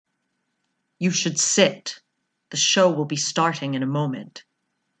You should sit. The show will be starting in a moment.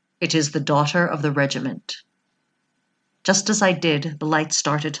 It is the daughter of the regiment." Just as I did, the lights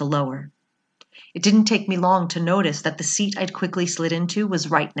started to lower. It didn't take me long to notice that the seat I'd quickly slid into was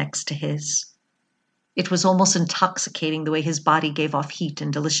right next to his. It was almost intoxicating the way his body gave off heat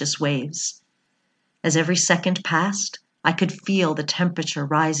in delicious waves. As every second passed, I could feel the temperature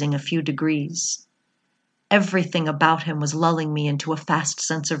rising a few degrees. Everything about him was lulling me into a fast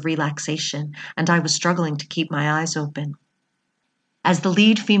sense of relaxation, and I was struggling to keep my eyes open. As the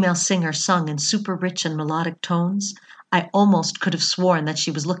lead female singer sung in super rich and melodic tones, I almost could have sworn that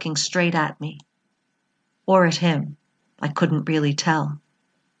she was looking straight at me. Or at him. I couldn't really tell.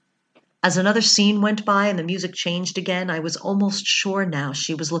 As another scene went by and the music changed again, I was almost sure now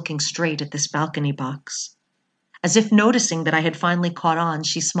she was looking straight at this balcony box. As if noticing that I had finally caught on,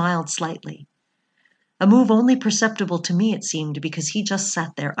 she smiled slightly. A move only perceptible to me, it seemed, because he just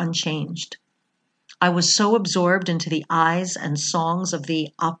sat there unchanged. I was so absorbed into the eyes and songs of the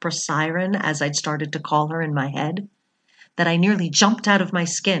opera siren, as I'd started to call her in my head, that I nearly jumped out of my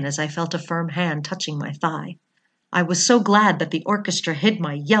skin as I felt a firm hand touching my thigh. I was so glad that the orchestra hid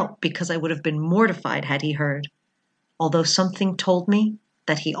my yelp, because I would have been mortified had he heard, although something told me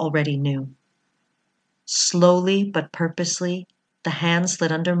that he already knew. Slowly but purposely, the hand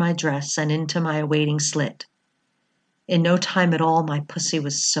slid under my dress and into my awaiting slit. In no time at all, my pussy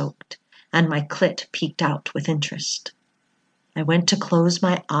was soaked, and my clit peeked out with interest. I went to close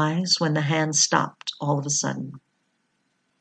my eyes when the hand stopped all of a sudden.